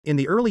In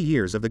the early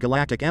years of the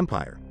Galactic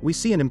Empire, we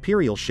see an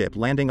Imperial ship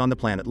landing on the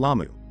planet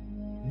Lamu.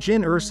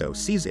 Jyn Erso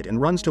sees it and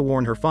runs to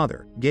warn her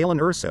father, Galen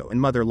Erso, and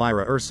mother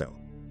Lyra Erso.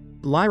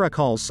 Lyra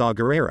calls Saw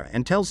Gerrera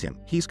and tells him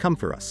he's come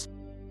for us.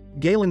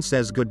 Galen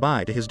says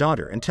goodbye to his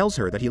daughter and tells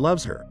her that he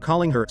loves her,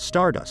 calling her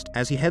Stardust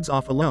as he heads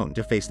off alone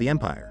to face the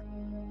Empire.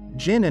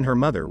 Jyn and her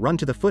mother run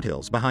to the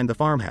foothills behind the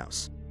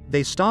farmhouse.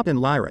 They stop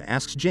and Lyra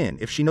asks Jyn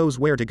if she knows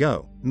where to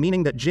go,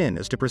 meaning that Jyn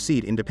is to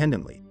proceed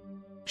independently.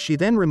 She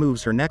then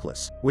removes her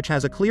necklace, which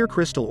has a clear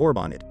crystal orb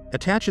on it,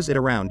 attaches it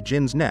around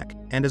Jyn's neck,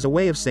 and as a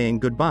way of saying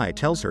goodbye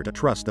tells her to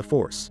trust the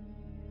Force.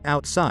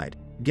 Outside,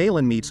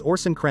 Galen meets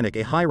Orson Krennic,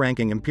 a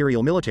high-ranking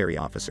Imperial military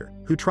officer,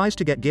 who tries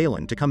to get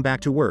Galen to come back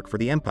to work for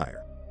the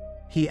Empire.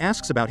 He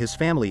asks about his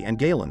family and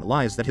Galen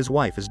lies that his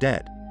wife is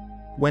dead.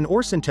 When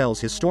Orson tells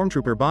his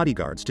stormtrooper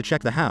bodyguards to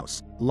check the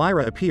house,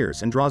 Lyra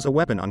appears and draws a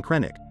weapon on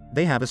Krennic.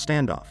 They have a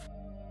standoff.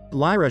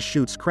 Lyra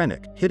shoots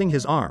Krennic, hitting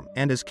his arm,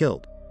 and is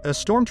killed. A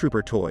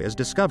stormtrooper toy is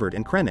discovered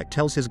and Krennic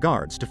tells his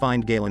guards to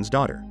find Galen's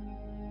daughter.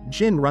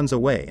 Jyn runs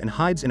away and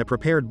hides in a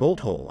prepared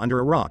bolt hole under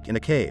a rock in a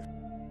cave.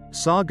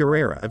 Saw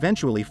Gerrera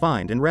eventually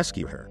find and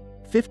rescue her.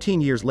 15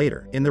 years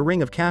later, in the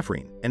Ring of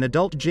Catherine, an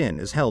adult Jyn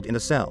is held in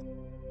a cell.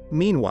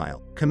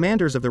 Meanwhile,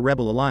 commanders of the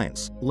Rebel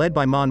Alliance, led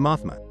by Mon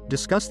Mothma,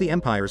 discuss the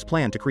Empire's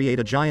plan to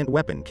create a giant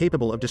weapon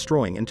capable of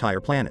destroying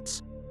entire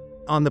planets.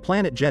 On the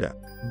planet Jedha,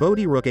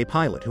 Bodhi Rook, a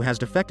pilot who has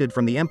defected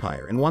from the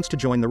Empire and wants to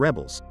join the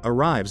rebels,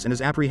 arrives and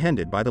is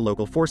apprehended by the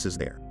local forces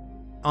there.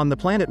 On the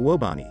planet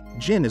Wobani,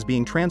 Jyn is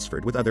being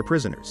transferred with other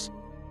prisoners.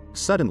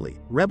 Suddenly,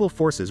 rebel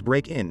forces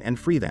break in and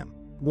free them.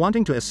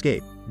 Wanting to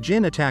escape,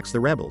 Jyn attacks the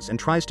rebels and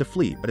tries to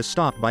flee but is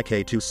stopped by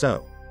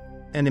K2SO,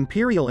 an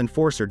Imperial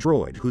enforcer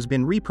droid who's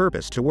been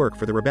repurposed to work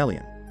for the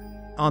rebellion.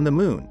 On the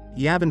moon,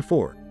 Yavin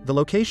 4, the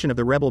location of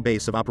the rebel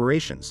base of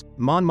operations,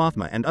 Mon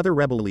Mothma and other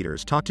rebel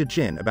leaders talk to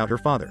Jyn about her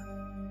father.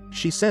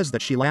 She says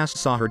that she last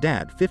saw her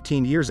dad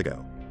 15 years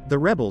ago. The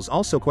rebels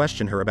also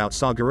question her about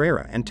Saw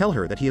Gerrera and tell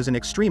her that he is an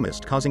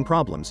extremist causing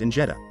problems in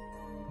Jedha.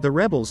 The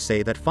rebels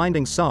say that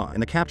finding Saw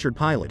and the captured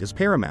pilot is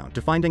paramount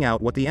to finding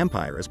out what the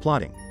Empire is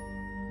plotting.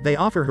 They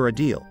offer her a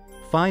deal: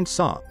 find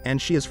Saw,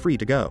 and she is free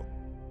to go.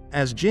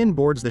 As Jyn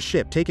boards the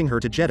ship taking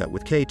her to Jedha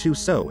with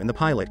K2SO and the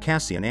pilot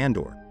Cassian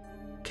Andor.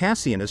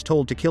 Cassian is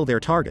told to kill their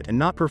target and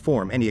not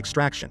perform any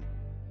extraction.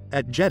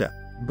 At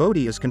Jedha,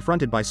 Bodhi is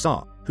confronted by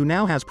Saw, who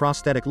now has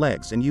prosthetic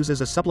legs and uses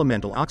a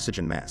supplemental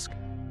oxygen mask.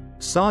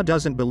 Saw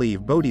doesn't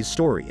believe Bodhi's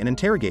story and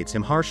interrogates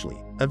him harshly,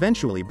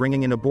 eventually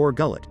bringing in a boar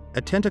gullet,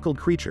 a tentacled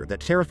creature that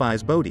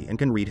terrifies Bodhi and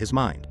can read his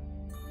mind.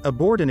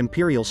 Aboard an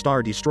Imperial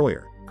Star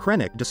Destroyer,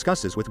 Krennic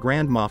discusses with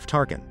Grand Moff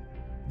Tarkin,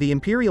 the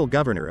Imperial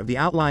governor of the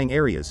outlying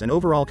areas and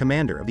overall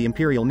commander of the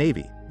Imperial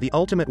Navy, the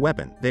ultimate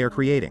weapon they are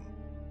creating.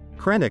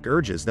 Krennic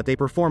urges that they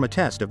perform a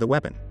test of the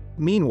weapon.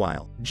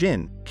 Meanwhile,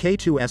 Jyn,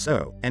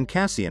 K2SO, and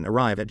Cassian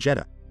arrive at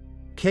Jedha.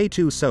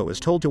 K2SO is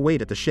told to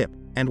wait at the ship,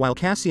 and while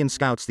Cassian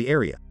scouts the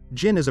area,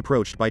 Jyn is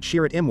approached by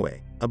Chirrut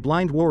Imwe, a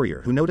blind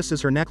warrior who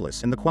notices her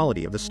necklace and the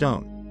quality of the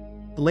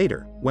stone.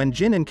 Later, when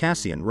Jyn and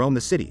Cassian roam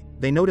the city,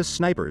 they notice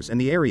snipers and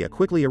the area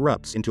quickly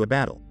erupts into a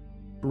battle.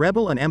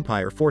 Rebel and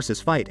Empire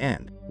forces fight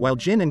and, while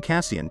Jyn and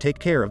Cassian take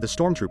care of the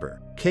stormtrooper,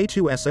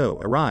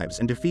 K2SO arrives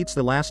and defeats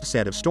the last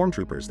set of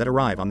stormtroopers that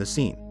arrive on the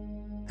scene.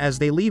 As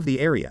they leave the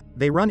area,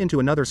 they run into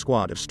another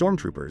squad of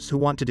stormtroopers who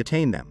want to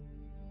detain them.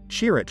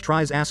 Chirrut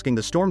tries asking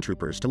the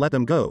stormtroopers to let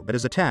them go but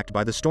is attacked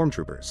by the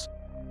stormtroopers.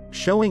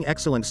 Showing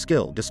excellent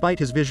skill despite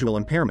his visual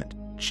impairment,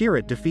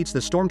 Chirrut defeats the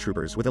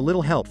stormtroopers with a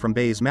little help from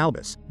Baze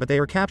Malbus, but they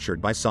are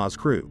captured by Saw's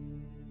crew.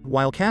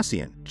 While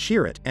Cassian,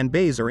 Chirrut, and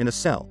Baze are in a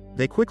cell,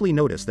 they quickly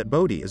notice that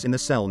Bodhi is in the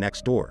cell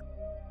next door.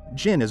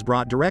 Jyn is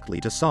brought directly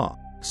to Saw.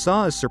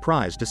 Saw is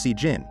surprised to see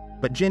Jyn,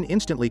 but Jyn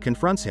instantly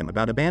confronts him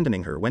about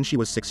abandoning her when she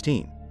was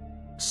 16.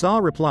 Saw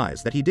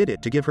replies that he did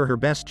it to give her her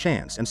best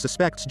chance and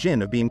suspects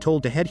Jyn of being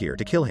told to head here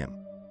to kill him.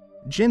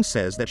 Jyn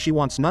says that she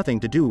wants nothing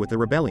to do with the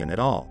rebellion at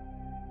all.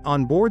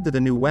 On board the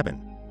new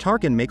weapon,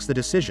 Tarkin makes the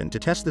decision to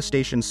test the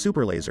station's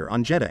super laser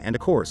on Jedha and a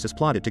course is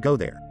plotted to go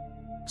there.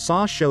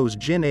 Saw shows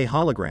Jyn a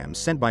hologram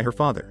sent by her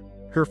father.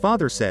 Her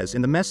father says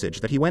in the message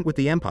that he went with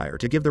the Empire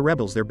to give the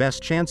rebels their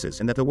best chances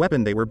and that the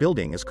weapon they were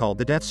building is called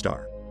the Death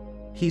Star.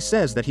 He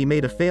says that he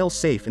made a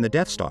fail-safe in the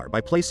Death Star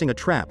by placing a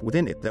trap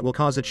within it that will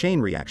cause a chain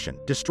reaction,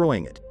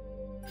 destroying it.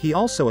 He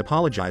also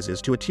apologizes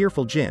to a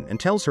tearful Jyn and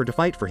tells her to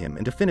fight for him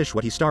and to finish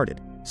what he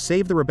started,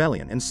 save the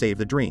rebellion and save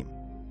the dream.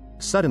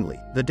 Suddenly,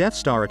 the Death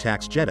Star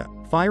attacks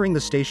Jedha, firing the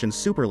station's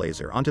super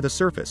laser onto the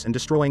surface and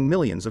destroying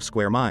millions of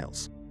square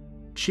miles.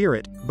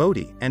 Chirrut,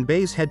 Bodhi, and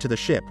Baze head to the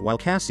ship while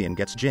Cassian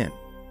gets Jyn.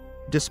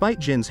 Despite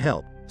Jin's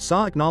help,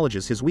 Saw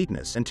acknowledges his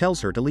weakness and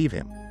tells her to leave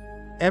him.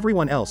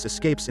 Everyone else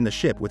escapes in the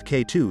ship with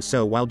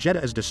K2SO while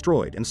Jedha is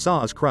destroyed and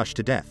Saw is crushed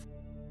to death.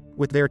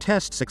 With their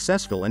test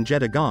successful and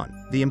Jedha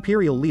gone, the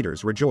Imperial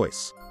leaders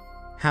rejoice.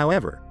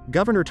 However,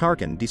 Governor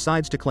Tarkin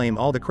decides to claim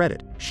all the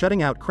credit,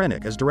 shutting out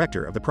Krennic as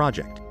director of the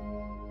project.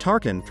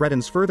 Tarkin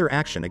threatens further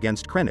action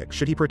against Krennic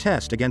should he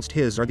protest against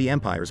his or the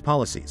Empire's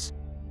policies.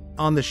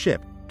 On the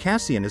ship,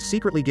 Cassian is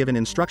secretly given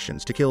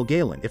instructions to kill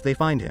Galen if they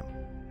find him.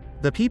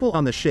 The people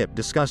on the ship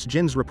discuss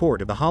Jin's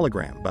report of the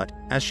hologram, but,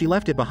 as she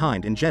left it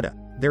behind in Jeddah,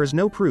 there is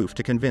no proof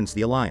to convince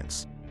the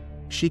Alliance.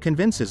 She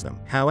convinces them,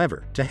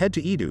 however, to head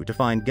to Edu to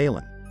find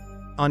Galen.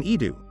 On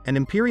Edu, an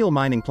Imperial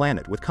mining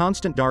planet with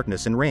constant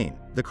darkness and rain,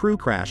 the crew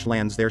crash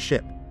lands their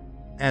ship.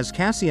 As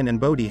Cassian and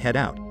Bodhi head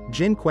out,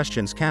 Jin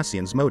questions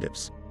Cassian's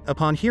motives.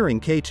 Upon hearing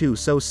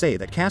K2-So say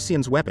that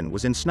Cassian's weapon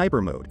was in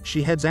sniper mode,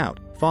 she heads out,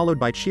 followed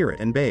by Chirrut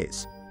and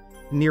Baze.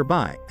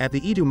 Nearby, at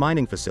the Edu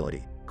mining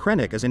facility,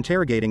 Krennic is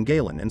interrogating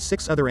Galen and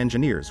 6 other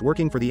engineers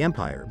working for the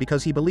Empire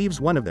because he believes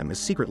one of them is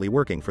secretly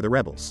working for the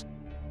rebels.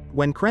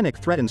 When Krennic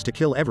threatens to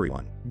kill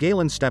everyone,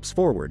 Galen steps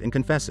forward and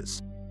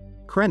confesses.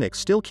 Krennic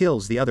still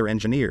kills the other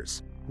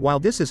engineers. While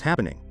this is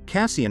happening,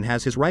 Cassian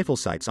has his rifle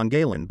sights on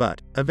Galen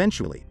but,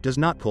 eventually, does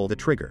not pull the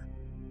trigger.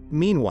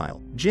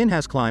 Meanwhile, Jin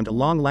has climbed a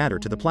long ladder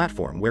to the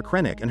platform where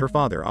Krennic and her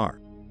father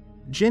are.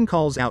 Jin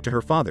calls out to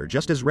her father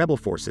just as rebel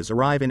forces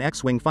arrive in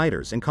X-Wing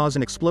fighters and cause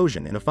an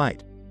explosion in a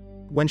fight.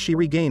 When she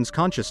regains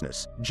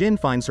consciousness, Jin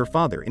finds her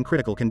father in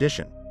critical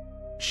condition.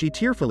 She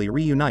tearfully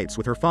reunites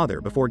with her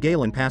father before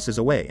Galen passes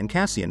away and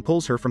Cassian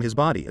pulls her from his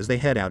body as they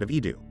head out of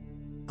Edu.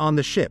 On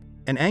the ship,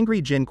 an angry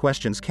Jin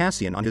questions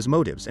Cassian on his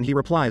motives and he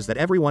replies that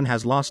everyone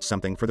has lost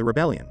something for the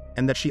rebellion,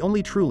 and that she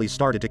only truly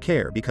started to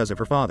care because of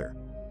her father.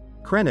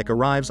 Krennic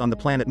arrives on the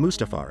planet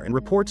Mustafar and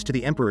reports to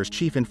the Emperor's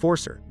chief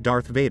enforcer,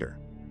 Darth Vader.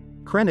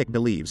 Krennic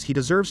believes he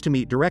deserves to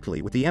meet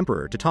directly with the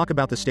Emperor to talk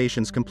about the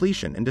station's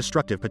completion and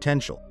destructive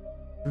potential.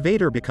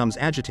 Vader becomes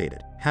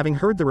agitated, having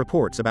heard the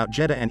reports about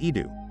Jeddah and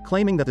Edu,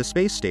 claiming that the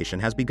space station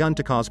has begun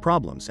to cause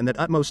problems and that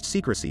utmost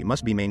secrecy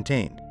must be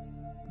maintained.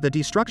 The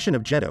destruction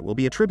of Jeddah will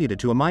be attributed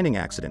to a mining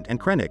accident and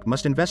Krennic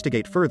must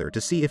investigate further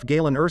to see if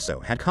Galen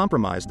Erso had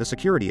compromised the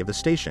security of the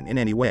station in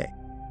any way.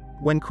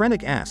 When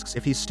Krennic asks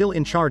if he's still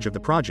in charge of the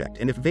project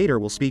and if Vader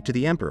will speak to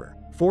the Emperor,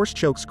 Force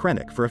chokes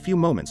Krennic for a few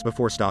moments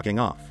before stalking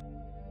off.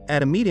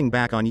 At a meeting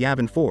back on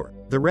Yavin 4,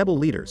 the rebel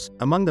leaders,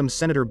 among them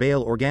Senator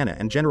Bail Organa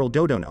and General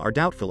Dodona, are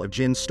doubtful of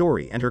Jin's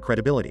story and her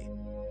credibility.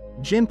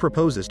 Jin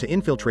proposes to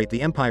infiltrate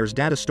the Empire's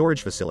data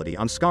storage facility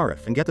on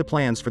Scarif and get the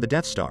plans for the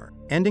Death Star,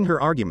 ending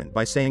her argument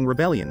by saying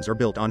rebellions are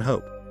built on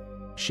hope.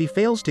 She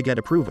fails to get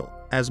approval,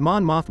 as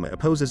Mon Mothma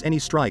opposes any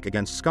strike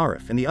against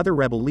Scarif and the other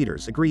rebel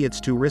leaders agree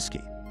it's too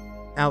risky.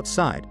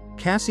 Outside,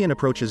 Cassian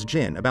approaches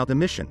Jin about the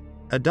mission.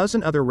 A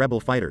dozen other rebel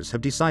fighters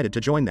have decided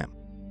to join them.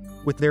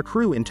 With their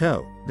crew in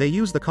tow, they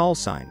use the call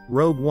sign,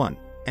 Rogue One,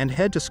 and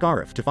head to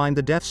Scarif to find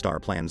the Death Star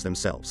plans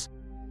themselves.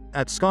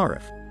 At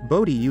Scarif,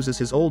 Bodhi uses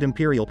his old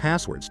Imperial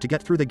passwords to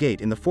get through the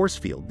gate in the force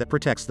field that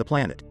protects the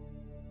planet.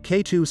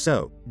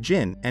 K2-So,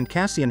 Jin, and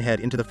Cassian head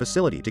into the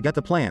facility to get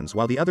the plans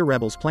while the other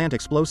rebels plant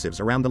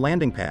explosives around the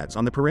landing pads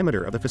on the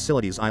perimeter of the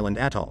facility's island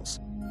atolls.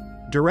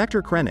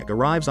 Director Krennic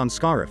arrives on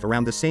Scarif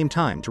around the same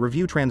time to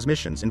review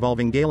transmissions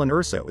involving Galen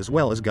Erso as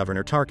well as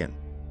Governor Tarkin.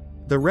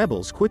 The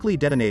rebels quickly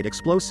detonate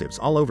explosives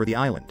all over the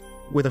island.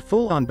 With a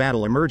full-on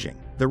battle emerging,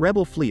 the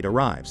rebel fleet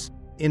arrives.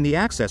 In the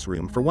access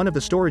room for one of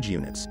the storage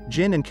units,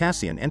 Jin and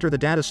Cassian enter the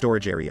data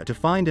storage area to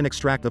find and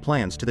extract the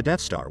plans to the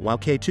Death Star while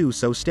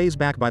K2-So stays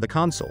back by the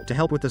console to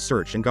help with the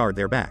search and guard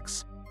their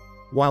backs.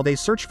 While they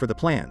search for the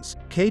plans,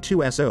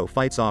 K2-So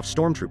fights off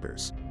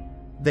stormtroopers.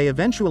 They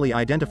eventually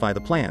identify the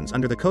plans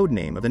under the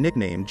codename of the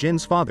nickname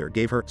Jin's father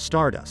gave her,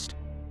 Stardust.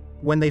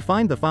 When they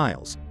find the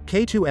files,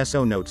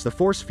 K2-So notes the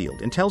force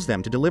field and tells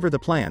them to deliver the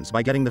plans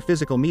by getting the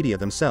physical media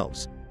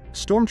themselves.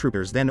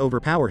 Stormtroopers then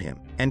overpower him,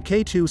 and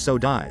K2-So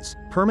dies,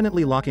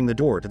 permanently locking the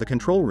door to the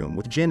control room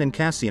with Jin and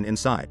Cassian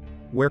inside,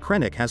 where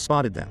Krennic has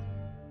spotted them.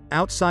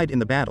 Outside in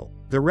the battle,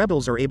 the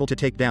rebels are able to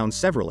take down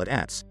several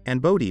AT-ATs,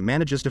 and Bodhi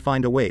manages to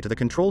find a way to the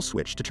control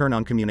switch to turn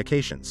on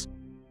communications.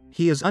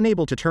 He is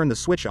unable to turn the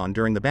switch on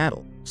during the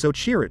battle, so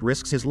Chirrut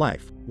risks his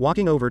life,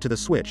 walking over to the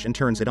switch and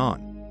turns it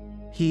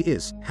on. He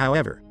is,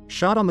 however,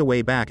 shot on the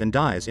way back and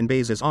dies in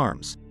Baze's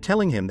arms,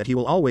 telling him that he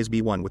will always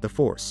be one with the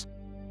Force.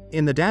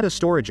 In the data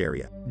storage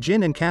area,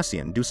 Jin and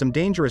Cassian do some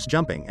dangerous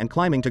jumping and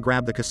climbing to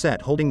grab the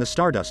cassette holding the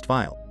Stardust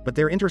file, but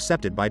they're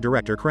intercepted by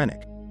Director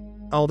Krennic.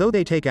 Although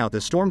they take out the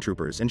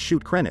stormtroopers and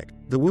shoot Krennic,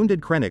 the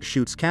wounded Krennic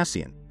shoots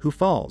Cassian, who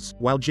falls,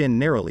 while Jin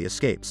narrowly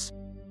escapes.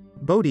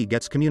 Bodhi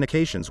gets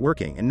communications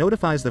working and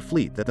notifies the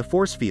fleet that the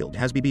force field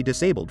has been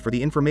disabled for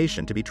the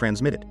information to be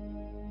transmitted.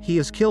 He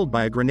is killed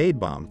by a grenade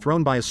bomb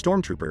thrown by a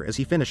stormtrooper as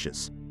he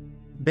finishes.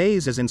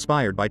 Baze is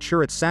inspired by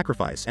Chirrut's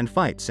sacrifice and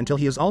fights until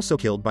he is also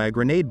killed by a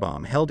grenade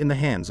bomb held in the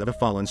hands of a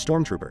fallen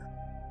stormtrooper.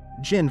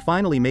 Jin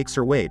finally makes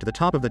her way to the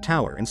top of the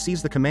tower and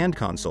sees the command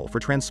console for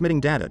transmitting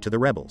data to the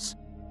rebels.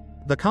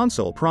 The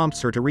console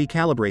prompts her to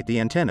recalibrate the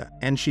antenna,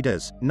 and she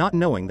does, not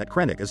knowing that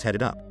Krennic is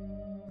headed up.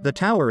 The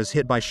tower is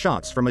hit by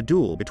shots from a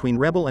duel between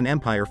Rebel and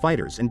Empire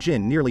fighters and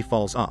Jin nearly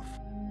falls off.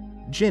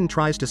 Jin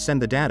tries to send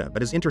the data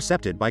but is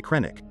intercepted by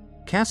Krennic.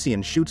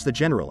 Cassian shoots the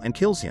general and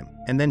kills him,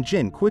 and then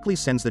Jin quickly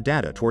sends the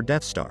data toward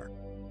Death Star.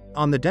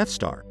 On the Death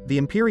Star, the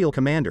Imperial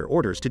commander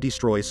orders to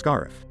destroy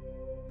Scarif.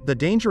 The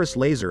dangerous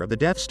laser of the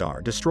Death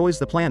Star destroys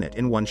the planet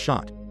in one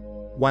shot.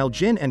 While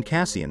Jin and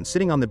Cassian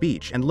sitting on the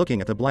beach and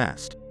looking at the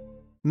blast.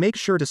 Make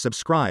sure to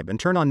subscribe and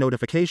turn on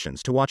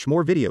notifications to watch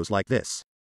more videos like this.